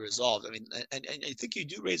be resolved. I mean, and I think you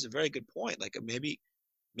do raise a very good point.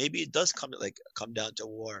 Maybe it does come down to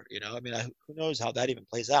war. I mean, who knows how that even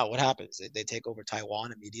plays out? What happens? They take over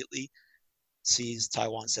Taiwan immediately, seize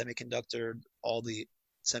Taiwan semiconductor, all the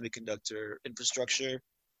semiconductor infrastructure,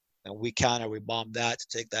 and we bomb that to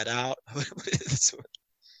take that out.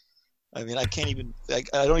 I mean, I can't even.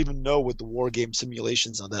 I don't even know what the war game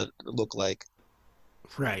simulations on that look like.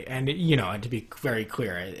 Right, and and to be very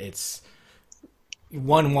clear, it's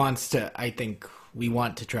one wants to. I think we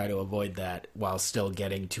want to try to avoid that while still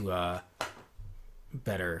getting to a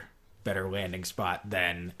better landing spot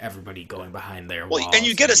than everybody going behind their walls. Well, and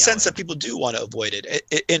you get a sense that people do want to avoid it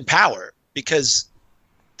in power, because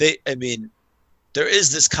there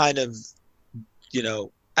is this kind of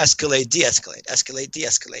escalate, de-escalate, escalate,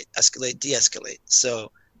 de-escalate, escalate, de-escalate.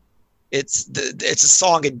 So it's a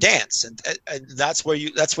song and dance, and that's where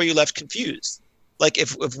you left confused.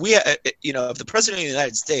 If the president of the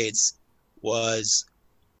United States was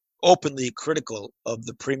openly critical of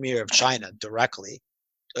the premier of China directly,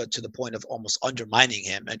 to the point of almost undermining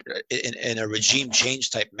him in a regime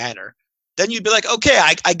change type manner, then you'd be like, okay,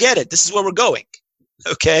 I get it. This is where we're going.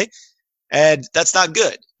 Okay. And that's not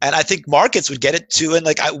good. And I think markets would get it too. And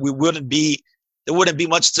like, there wouldn't be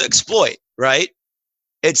much to exploit, right?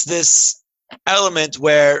 It's this element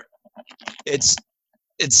where it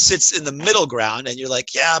sits in the middle ground, and you're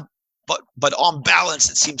like, yeah, but on balance,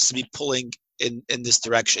 it seems to be pulling in this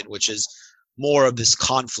direction, which is more of this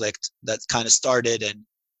conflict that kind of started,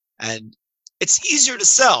 and it's easier to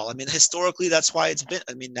sell. I mean, historically, that's why it's been.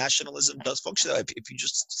 I mean, nationalism does function. If you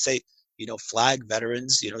just say, flag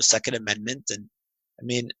veterans, Second Amendment, and I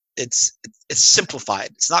mean, it's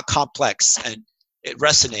simplified. It's not complex, and it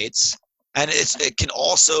resonates. And it can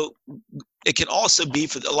also be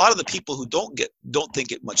for a lot of the people who don't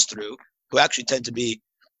think it much through, who actually tend to be,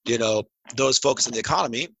 those focused on the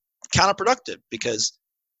economy, counterproductive, because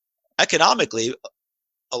economically,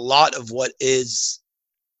 a lot of what is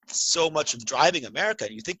so much of driving America,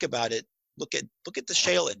 and you think about it, look at the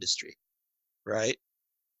shale industry, right?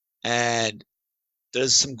 And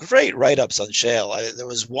there's some great write-ups on shale. There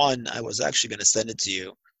was one, I was actually going to send it to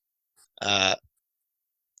you.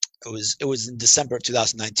 It was in December of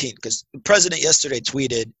 2019, because the president yesterday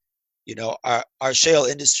tweeted, our shale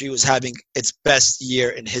industry was having its best year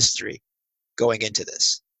in history going into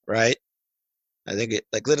this, right? I think it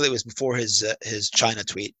literally was before his China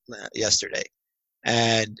tweet yesterday.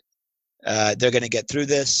 And they're going to get through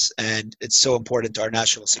this, and it's so important to our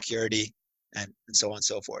national security, and so on and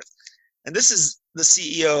so forth. And this is the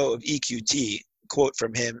CEO of EQT, quote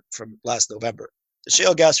from him from last November. The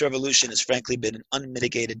shale gas revolution has frankly been an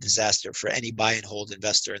unmitigated disaster for any buy and hold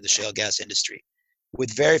investor in the shale gas industry,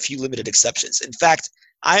 with very few limited exceptions. In fact,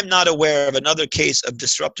 I'm not aware of another case of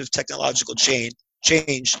disruptive technological change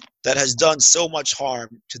that has done so much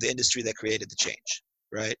harm to the industry that created the change,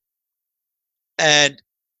 right? And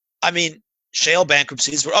I mean, shale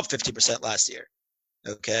bankruptcies were up 50% last year,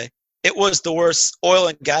 okay? It was the worst. Oil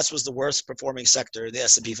and gas was the worst performing sector in the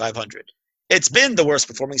S&P 500. It's been the worst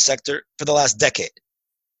performing sector for the last decade.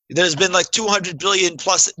 There's been like 200 billion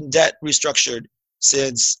plus in debt restructured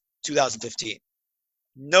since 2015.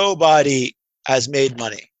 Nobody has made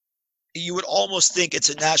money. You would almost think it's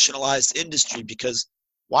a nationalized industry, because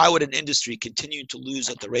why would an industry continue to lose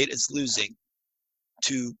at the rate it's losing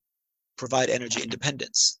to provide energy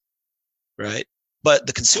independence, right? But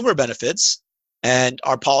the consumer benefits, and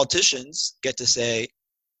our politicians get to say,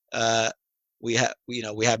 we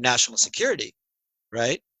have national security,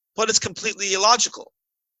 right? But it's completely illogical.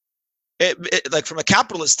 Like from a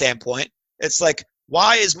capitalist standpoint, it's like,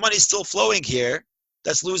 why is money still flowing here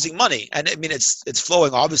that's losing money? And I mean, it's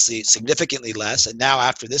flowing obviously significantly less, and now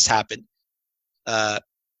after this happened,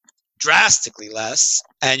 drastically less,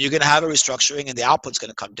 and you're going to have a restructuring, and the output's going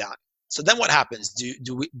to come down. So then what happens?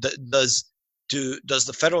 Does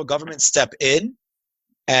the federal government step in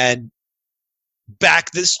and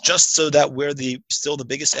back this just so that we're still the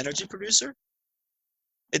biggest energy producer?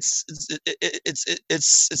 It's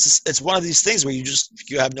one of these things where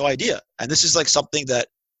you have no idea. And this is like something that,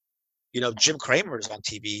 Jim Cramer is on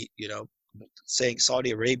TV, saying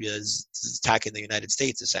Saudi Arabia is attacking the United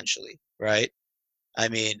States essentially, right? I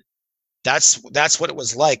mean, that's what it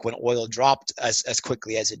was like when oil dropped as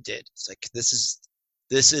quickly as it did. It's like, this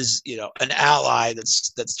is an ally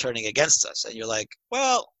that's turning against us, and you're like,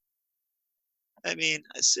 well, I mean,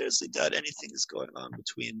 I seriously doubt anything is going on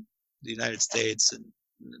between the United States and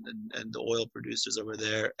the oil producers over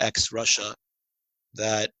there, ex-Russia,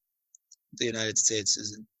 that the United States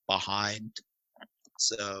isn't behind.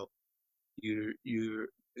 So you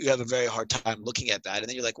have a very hard time looking at that. And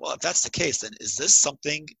then you're like, well, if that's the case, then is this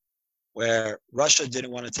something where Russia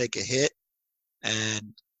didn't want to take a hit,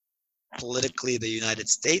 and politically the United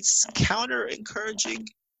States counter-encouraging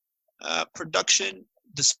production,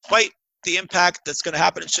 despite the impact that's going to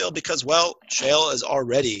happen in shale? Because, well, shale is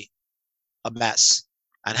already a mess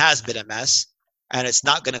and has been a mess, and it's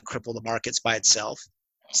not going to cripple the markets by itself.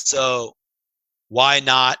 So why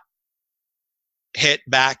not hit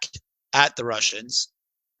back at the Russians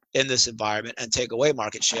in this environment and take away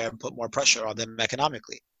market share and put more pressure on them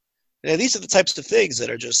economically? And these are the types of things that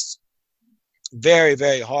are just very,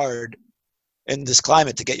 very hard in this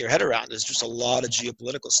climate to get your head around. There's just a lot of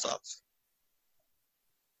geopolitical stuff.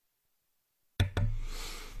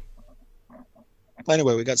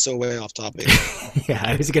 Anyway, we got so way off topic. Yeah,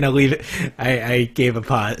 I was going to leave it. I gave a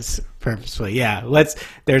pause purposefully. Yeah,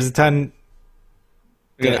 there's a ton.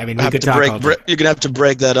 I mean, we could talk all day. You're going to have to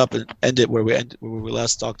break that up and end it where we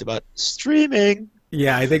last talked about streaming.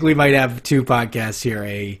 Yeah, I think we might have two podcasts here,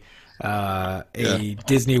 a a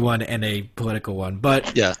Disney one and a political one.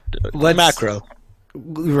 But Yeah, let's macro.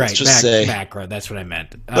 right, Let's just say macro. That's what I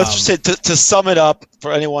meant. let's just say to sum it up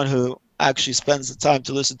for anyone who actually spends the time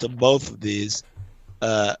to listen to both of these.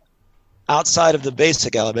 Outside of the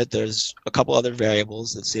basic element, there's a couple other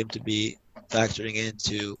variables that seem to be factoring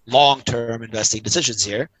into long-term investing decisions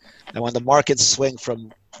here. And when the markets swing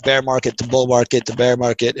from bear market to bull market to bear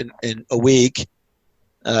market in a week,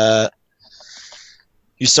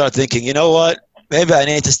 you start thinking, you know what? Maybe I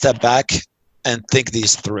need to step back and think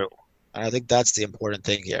these through. And I think that's the important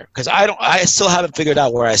thing here, because I still haven't figured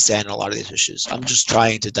out where I stand on a lot of these issues. I'm just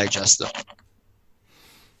trying to digest them.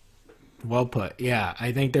 Well put. Yeah,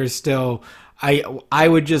 I think there's still. I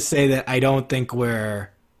would just say that I don't think the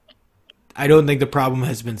problem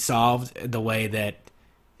has been solved the way that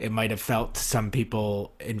it might have felt to some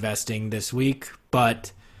people investing this week,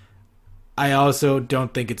 but I also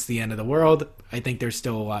don't think it's the end of the world. I think there's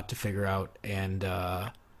still a lot to figure out, and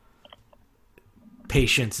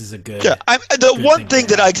patience is a good. Yeah, the one thing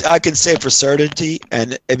that I can say for certainty,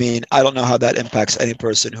 and I mean, I don't know how that impacts any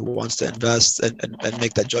person who wants to invest and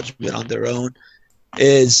make that judgment on their own,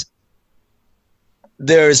 is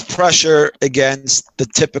there is pressure against the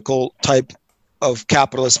typical type of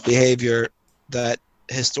capitalist behavior that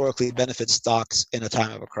historically benefits stocks in a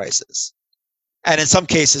time of a crisis. And in some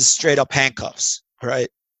cases, straight up handcuffs, right?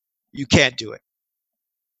 You can't do it.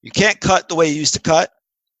 You can't cut the way you used to cut,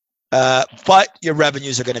 but your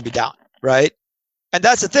revenues are going to be down, right? And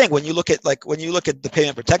that's the thing. When you look at the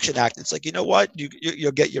Payment Protection Act, it's like, you know what?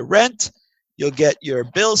 You'll get your rent, you'll get your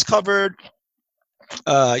bills covered,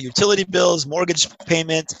 utility bills, mortgage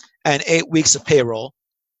payment, and 8 weeks of payroll.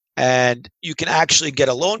 And you can actually get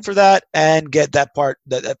a loan for that and get that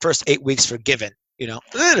first 8 weeks forgiven. You know,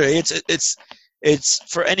 literally, it's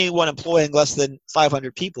for anyone employing less than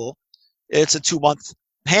 500 people, it's a 2-month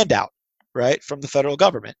handout, right, from the federal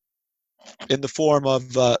government in the form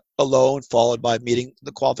of a loan followed by meeting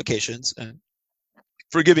the qualifications and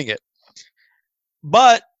forgiving it.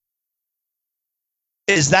 But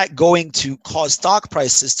is that going to cause stock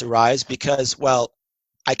prices to rise because, well,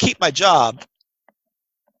 I keep my job,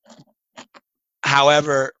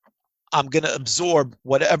 however, I'm going to absorb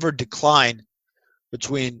whatever decline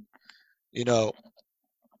between,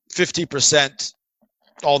 50%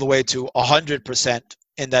 all the way to 100%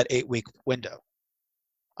 in that 8-week window.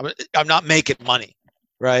 I'm not making money,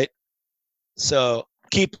 right? So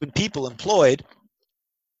keeping people employed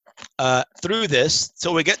through this,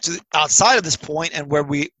 so we get to outside of this point and where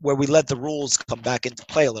we let the rules come back into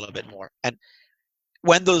play a little bit more. And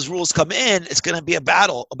when those rules come in, it's going to be a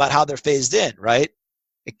battle about how they're phased in, right?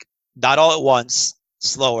 Not all at once,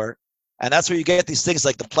 slower, and that's where you get these things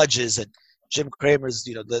like the pledges and Jim Cramer's,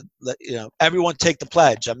 everyone take the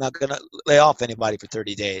pledge. I'm not going to lay off anybody for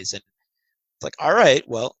 30 days. And it's like, all right,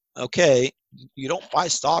 well, okay, you don't buy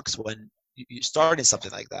stocks when you're starting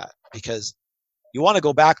something like that, because you want to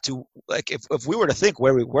go back to, like, if we were to think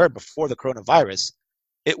where we were before the coronavirus,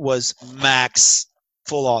 it was max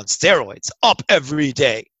full-on steroids, up every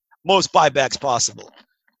day, most buybacks possible,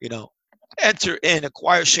 enter in,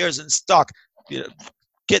 acquire shares in stock,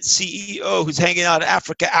 get CEO who's hanging out in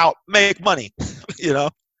Africa out, make money,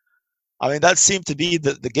 I mean, that seemed to be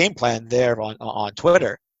the game plan there on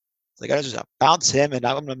Twitter. It's like, I just bounce him and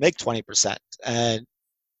I'm going to make 20%. And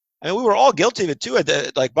I mean, we were all guilty of it too.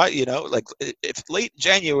 If late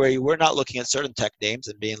January, we're not looking at certain tech names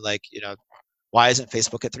and being like, why isn't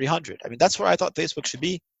Facebook at 300? I mean, that's where I thought Facebook should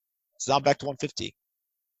be. It's now back to 150,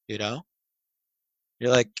 You're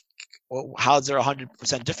like, well, how is there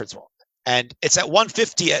 100% difference? Well, and it's at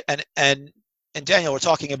 150 and Daniel, we're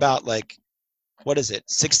talking about, like, what is it,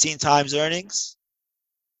 16 times earnings?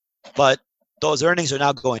 But those earnings are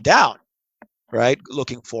now going down, right?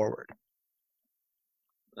 Looking forward.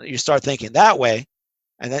 You start thinking that way,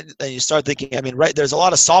 and then you start thinking, I mean, right, there's a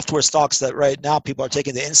lot of software stocks that right now people are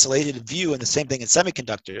taking the insulated view, and the same thing in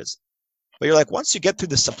semiconductors. But you're like, once you get through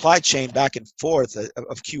the supply chain back and forth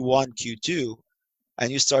of Q1, Q2,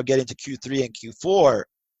 and you start getting to Q3 and Q4,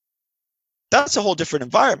 that's a whole different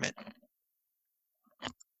environment.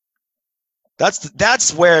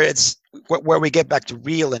 That's where we get back to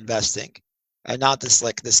real investing, and not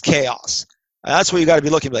this chaos. And that's where you got to be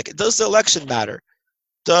looking, like, does the election matter?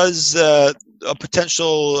 Does a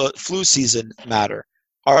potential flu season matter?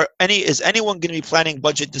 Is anyone going to be planning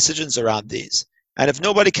budget decisions around these? And if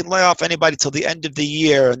nobody can lay off anybody till the end of the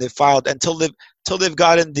year, and they've filed until they've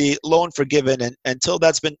gotten the loan forgiven, and until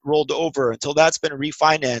that's been rolled over, until that's been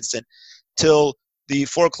refinanced, and till the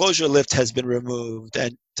foreclosure lift has been removed,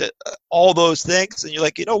 and all those things, and you're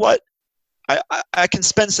like, you know what? I can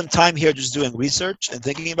spend some time here just doing research and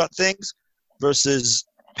thinking about things versus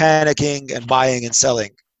panicking and buying and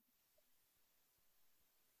selling.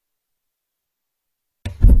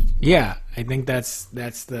 Yeah, I think that's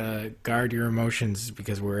the guard your emotions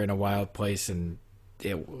because we're in a wild place, and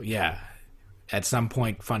at some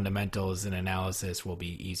point fundamentals and analysis will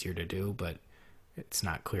be easier to do, but it's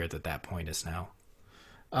not clear that point is now.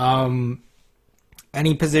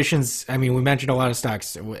 Any positions? I mean, we mentioned a lot of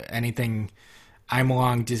stocks. Anything? I'm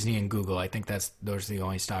along Disney and Google. I think those are the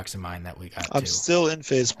only stocks in mind that we got. I'm still in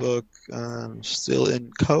Facebook. I'm still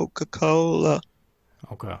in Coca-Cola.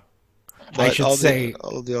 Okay. But I should say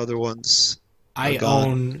all the other ones. I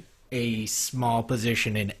own a small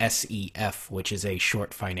position in SEF, which is a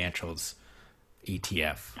short financials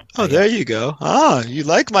ETF. Oh, there you go. You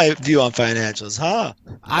like my view on financials, huh?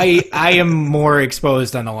 I am more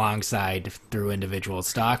exposed on the long side through individual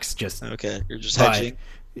stocks. Okay, you're just hedging.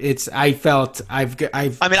 I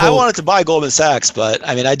wanted to buy Goldman Sachs, but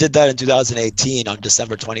I mean, I did that in 2018 on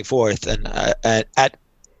December 24th, and at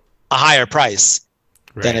a higher price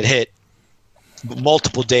than it hit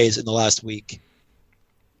multiple days in the last week.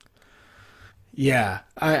 Yeah,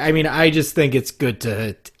 I mean, I just think it's good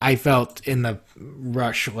to. I felt in the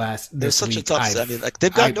rush this such week. A tough. I mean, like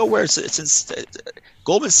they've got nowhere since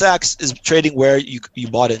Goldman Sachs is trading where you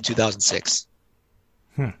bought it in 2006.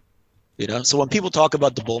 You know, so when people talk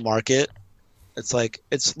about the bull market, it's like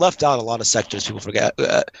it's left out a lot of sectors. People forget.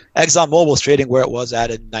 ExxonMobil is trading where it was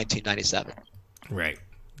at in 1997. Right.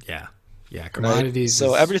 Yeah. Yeah. Commodities. Right?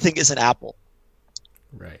 So everything is an Apple.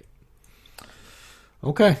 Right.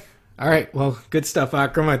 Okay. All right. Well, good stuff,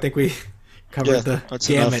 Akram. I think we covered the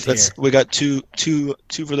gamut here. We got two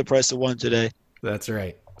for the price of one today. That's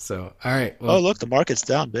right. So, all right. Well, look, the market's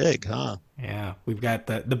down big, huh? Yeah, we've got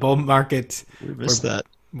the bull market. We missed that.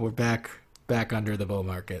 We're back under the bull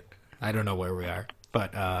market. I don't know where we are,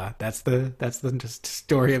 but that's the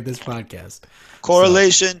story of this podcast.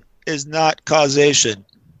 Correlation is not causation.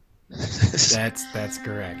 That's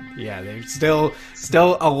correct. Yeah, there's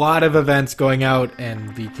still a lot of events going out,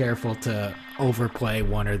 and be careful to overplay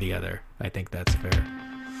one or the other. I think that's fair.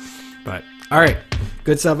 But all right,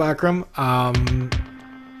 good stuff, Akram.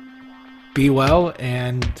 Be well,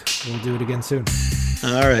 and we'll do it again soon.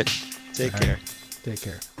 All right, take care. Take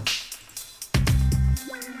care.